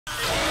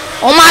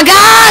Oh my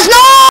gosh, no!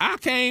 I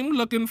came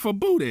looking for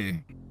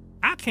booty.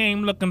 I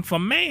came looking for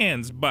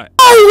man's butt.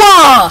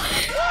 Oh!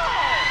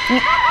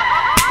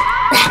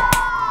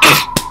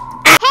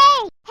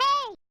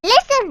 Hey,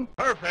 listen.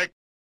 Perfect.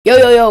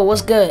 Yo,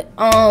 what's good?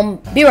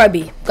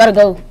 BRB. Gotta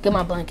go get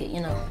my blanket, you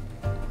know.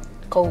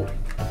 Cold.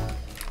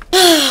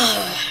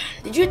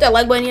 Did you hit that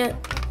like button yet?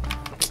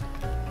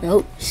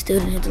 Nope, still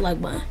didn't hit the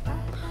like button.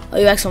 Oh,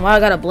 you asking why I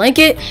got a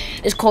blanket?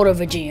 It's cold in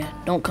Virginia.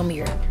 Don't come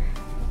here.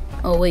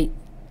 Oh, wait.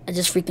 I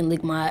just freaking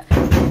leaked my...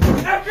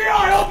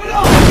 FBI, open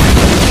up!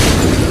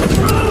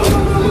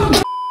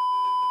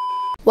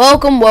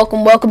 Welcome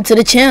to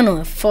the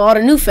channel. For all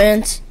the new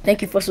fans,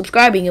 thank you for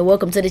subscribing and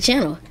welcome to the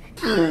channel.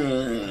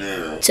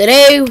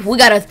 Today, we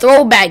got a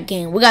throwback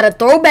game. We got a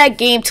throwback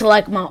game to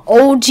like my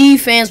OG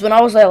fans when I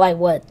was like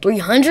what,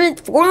 300,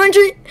 400?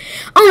 I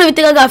don't even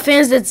think I got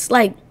fans that's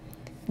like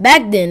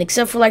back then,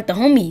 except for like the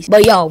homies.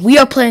 But y'all, we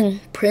are playing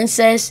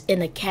Princess in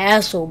the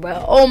Castle,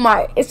 bro. Oh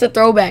my, it's a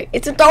throwback.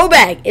 It's a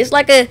throwback. It's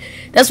like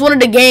that's one of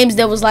the games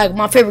that was like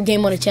my favorite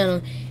game on the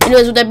channel.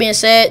 Anyways, with that being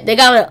said, they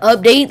got an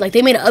update. Like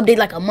they made an update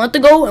like a month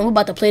ago, and we're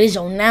about to play this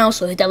zone now.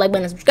 So hit that like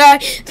button and subscribe.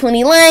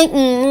 20 like.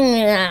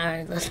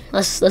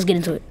 Let's get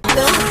into it.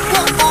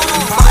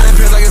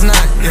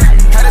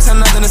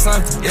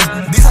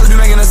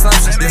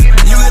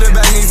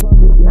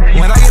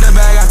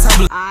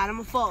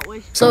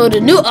 So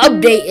the new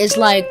update is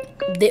like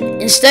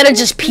instead of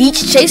just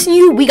Peach chasing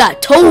you, we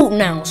got Toad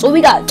now. So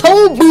we got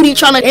Toad booty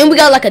trying to, and we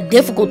got like a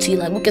difficulty.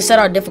 Like we can set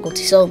our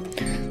difficulty. So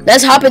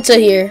let's hop into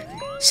here.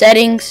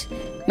 Settings,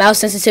 mouse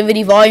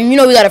sensitivity, volume. You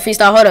know we got a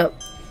freestyle. Hold up.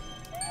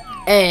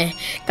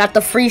 Got the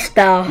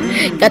freestyle.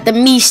 Got the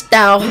me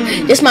style.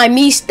 This my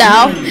me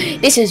style.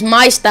 This is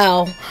my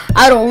style.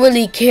 I don't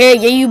really care.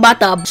 Yeah, you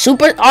about the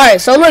super. Alright,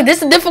 so look, this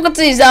is the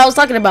difficulties that I was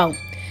talking about.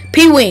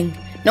 P-Wing.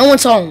 No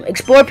one's home.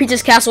 Explore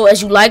Peach's castle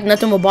as you like.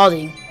 Nothing will bother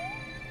you.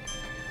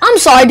 I'm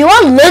sorry, do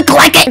I look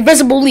like an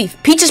invisible leaf?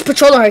 Peach is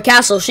patrolling her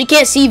castle. She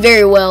can't see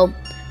very well.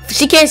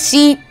 She can't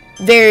see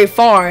very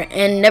far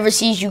and never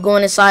sees you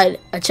going inside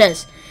a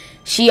chest.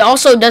 She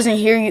also doesn't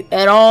hear you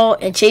at all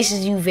and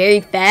chases you very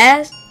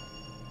fast.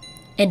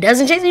 And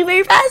doesn't chase you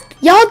very fast?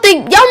 Y'all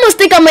must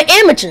think I'm an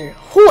amateur.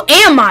 Who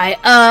am I?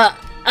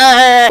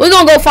 We're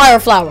gonna go fire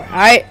flower,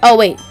 alright? Oh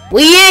wait.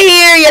 We in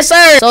here, yes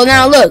sir. So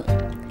now look.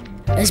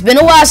 It's been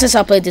a while since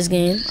I played this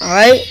game,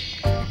 alright?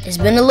 It's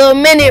been a little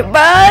minute,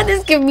 bro.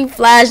 This give me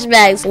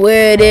flashbacks.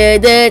 Where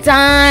did the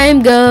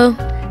time go?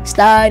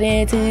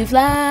 Starting to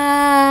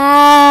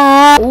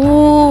fly.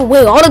 Ooh,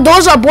 wait, all the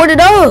doors are boarded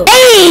up.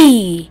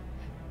 Hey!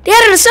 They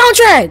added a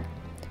soundtrack.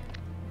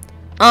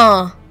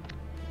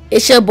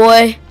 It's your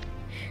boy.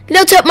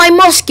 Lift up my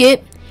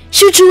musket,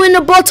 shoot you in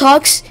the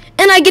buttocks,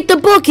 and I get the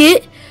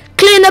bucket.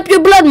 Clean up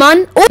your blood,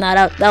 man. Oh.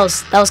 Nah,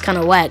 that was kind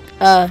of whack.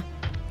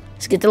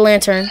 Let's get the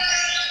lantern.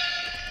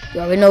 You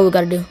already know what we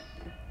gotta do.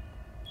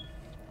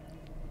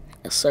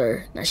 Yes,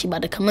 sir. Now she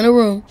about to come in the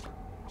room.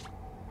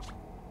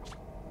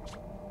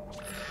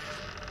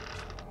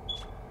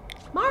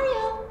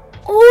 Mario.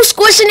 Oh,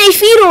 squishing their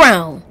feet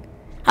around.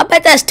 I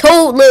bet that's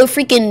Toad, little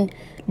freaking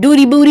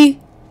duty booty.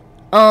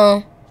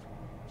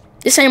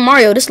 This ain't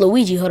Mario. This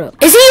Luigi. Hold up.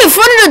 Is he in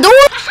front of the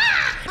door?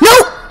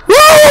 Nope.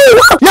 Whoa.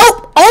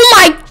 Nope. Oh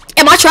my.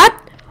 Am I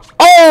trapped?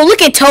 Oh,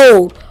 look at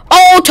Toad.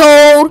 Oh,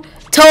 Toad.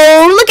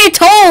 Look at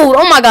Toad.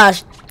 Oh my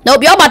gosh.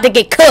 Nope. Y'all about to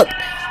get cooked.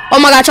 Oh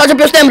my god. Charge up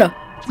your stamina.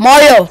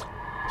 Mario.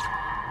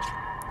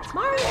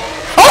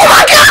 Oh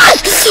my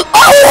gosh.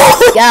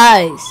 Oh.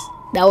 Guys,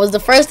 that was the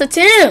first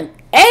attempt.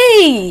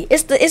 Hey,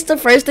 it's the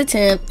first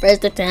attempt.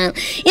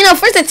 You know,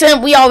 first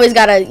attempt, we always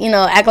gotta, you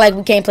know, act like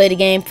we can't play the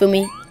game, feel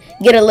me?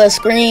 Get a little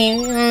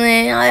scream.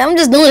 I'm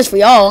just doing this for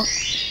y'all.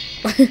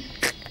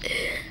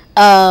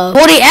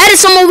 Oh, they added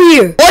some over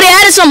here. Oh, they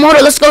added some. Hold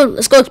on, let's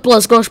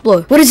go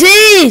explore. What is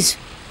this?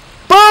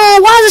 Bro,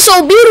 why is it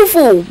so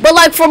beautiful? But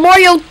like for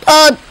Mario,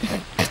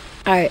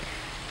 alright.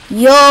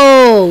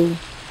 Yo.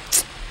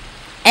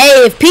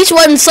 Hey, if Peach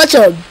wasn't such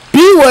a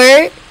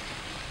B-word,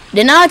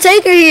 then I'll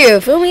take her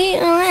here, feel me?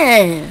 Oh,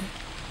 man.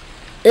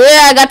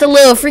 Yeah, I got the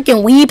little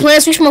freaking weed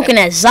plants. We smoking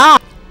that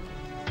Zop.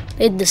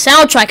 The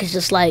soundtrack is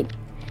just like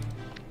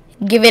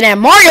giving that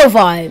Mario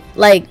vibe.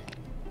 Like,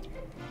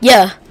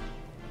 yeah.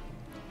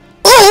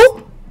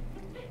 Ooh!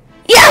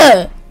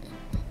 Yeah!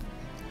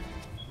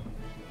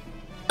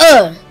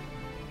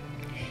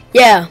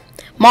 Yeah.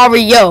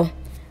 Mario.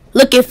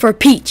 Looking for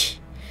Peach.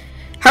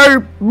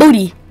 Her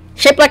booty.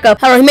 Shaped like a...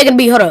 Hold on, he making a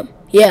beat. Hold up.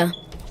 Yeah.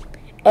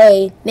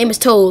 Hey, name is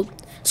Toad.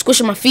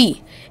 Squishing my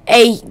feet.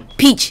 Hey,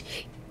 Peach.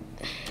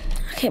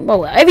 I can't,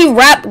 bro. Every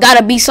rap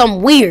gotta be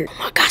something weird. Oh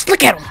my gosh,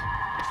 look at him.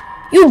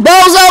 You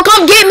bozo,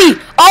 come get me.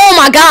 Oh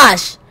my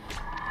gosh.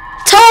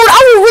 Toad,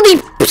 I will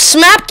really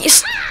smack you.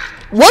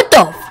 What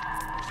the?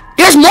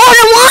 There's more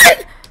than one?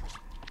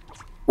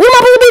 What am I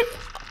supposed to be?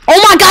 Oh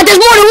my god, there's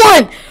more than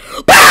one.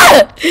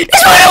 Ah,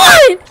 there's more than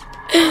one.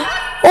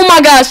 Oh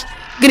my gosh.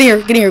 Get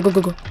in here. Go.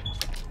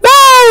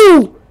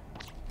 No!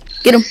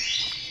 Get him.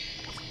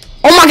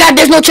 Oh my god,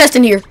 there's no chest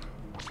in here.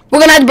 We're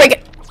gonna have to break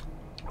it.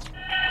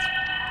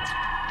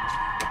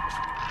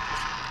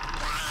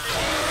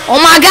 Oh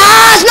my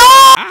gosh, no!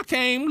 I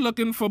came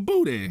looking for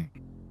booty.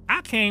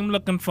 I came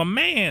looking for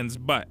man's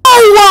butt.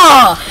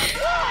 Oh,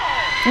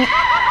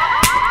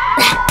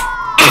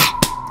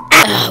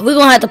 we're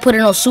gonna have to put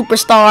it on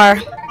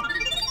Superstar.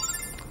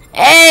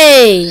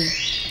 Hey!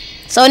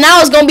 So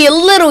now it's gonna be a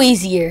little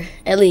easier,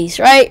 at least,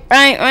 right?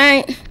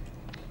 Right.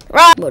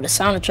 Bro, the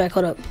soundtrack,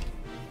 hold up.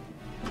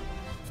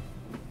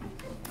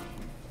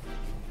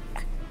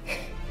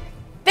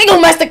 They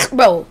gonna mess the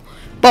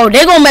bro,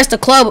 they gonna mess the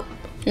club.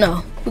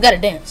 No, we gotta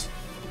dance.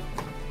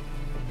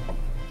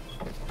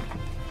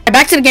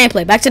 Back to the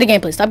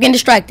gameplay. Stop getting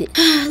distracted.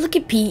 Look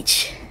at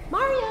Peach.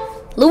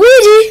 Mario.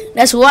 Luigi.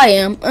 That's who I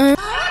am.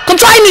 Come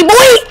try me,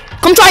 boy.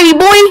 Come try me,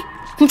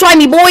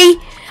 boy.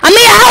 I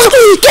made a house.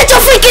 Get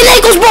your freaking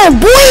ankles, bro,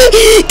 boy.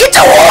 Get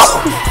your.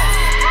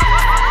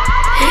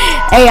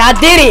 Hey, I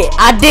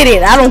did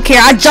it. I don't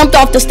care. I jumped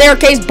off the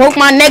staircase, broke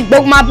my neck,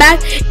 broke my back.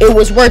 It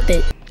was worth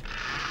it.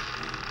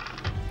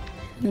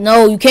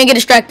 No, you can't get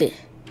distracted.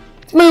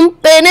 Ooh.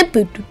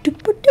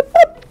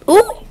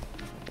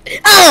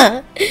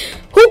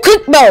 Who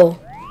cooked, bro?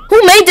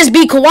 Who made this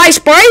beat? Kawaii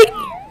Sprite?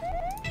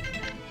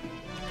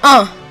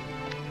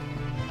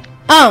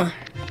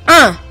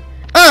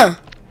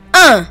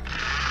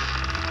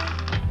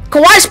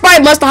 Kawaii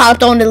Sprite must have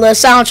hopped on the little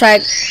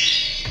soundtrack,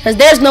 cause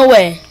there's no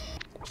way.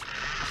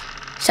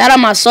 Shout out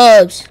my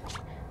subs.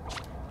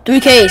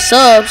 3K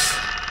subs.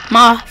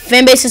 My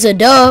fan base is a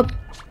dub.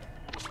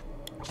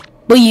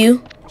 But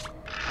you.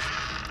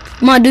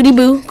 Come on, duty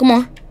boo. Come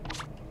on.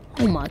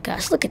 Oh my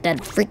gosh, look at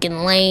that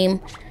freaking lame.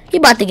 He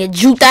about to get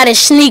juked out his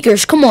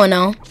sneakers. Come on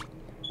now.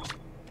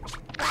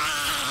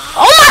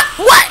 Oh my,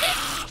 what?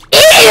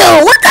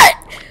 Ew, what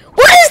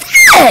is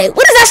that?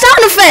 What is that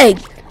sound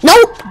effect?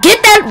 Nope,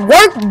 get that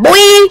work,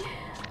 boy.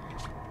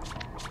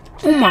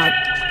 Oh my,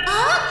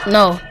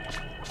 no.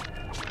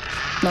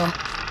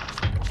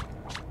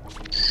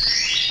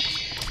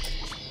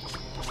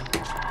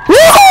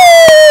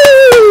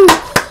 Woo!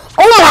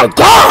 Oh my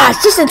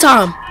gosh, just in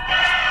time.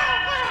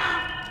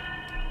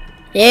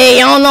 Yeah,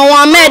 y'all know where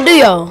I'm at, do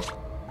y'all?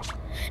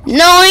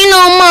 No, ain't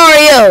no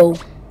Mario.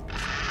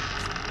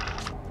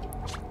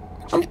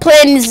 I'm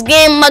playing this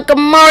game like a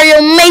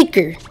Mario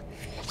Maker.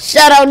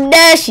 Shout out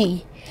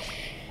Dashy.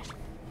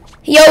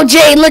 Yo,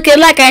 Jay looking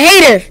like a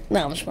hater.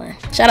 No, I'm just playing.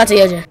 Shout out to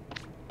Yo, Jay.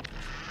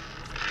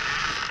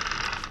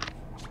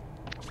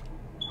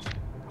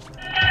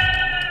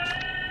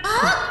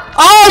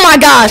 Oh my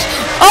gosh.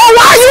 Oh,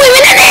 why are you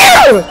even in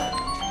here?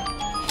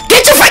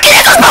 Get your freaking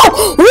niggas, bro.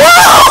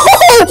 Whoa.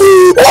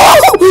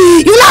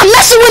 You not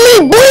messing with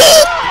me, boy.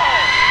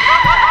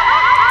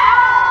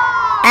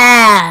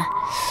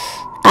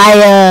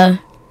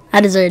 I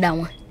deserve that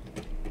one.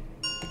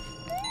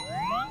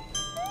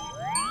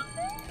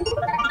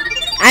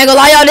 I ain't gonna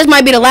lie, y'all, this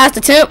might be the last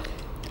attempt.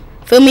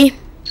 Feel me?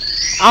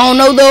 I don't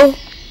know though.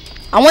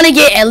 I want to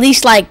get at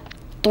least like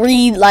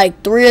three of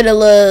the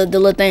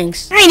little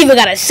things. I ain't even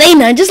gotta say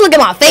nothing. Just look at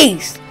my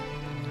face.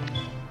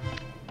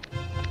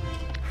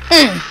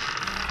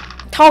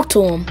 Talk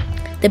to him.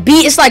 The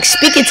beat is like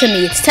speaking to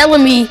me. It's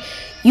telling me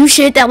you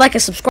should hit that like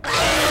and subscribe.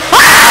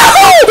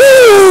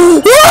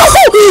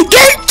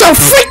 Get your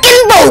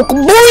freaking broke,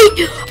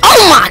 boy.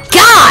 Oh my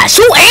gosh,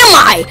 who am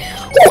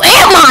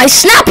I?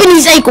 Snapping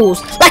these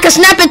ankles like a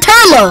snapping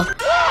turtle.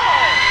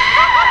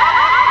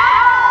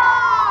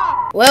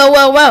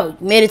 Well,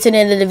 you made it to the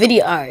end of the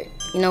video. Alright,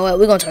 you know what,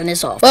 we're gonna turn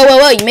this off.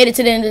 Well, you made it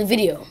to the end of the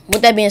video.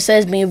 With that being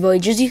said, it's me, your boy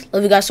Drizzy.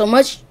 Love you guys so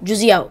much.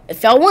 Drizzy out.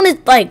 If y'all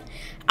wanted, I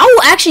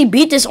will actually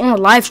beat this on a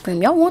live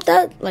stream. Y'all want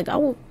that? I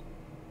will.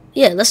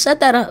 Yeah, let's set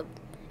that up.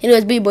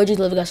 Anyways, be your boy Drizzy.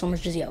 Love you guys so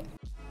much. Drizzy out.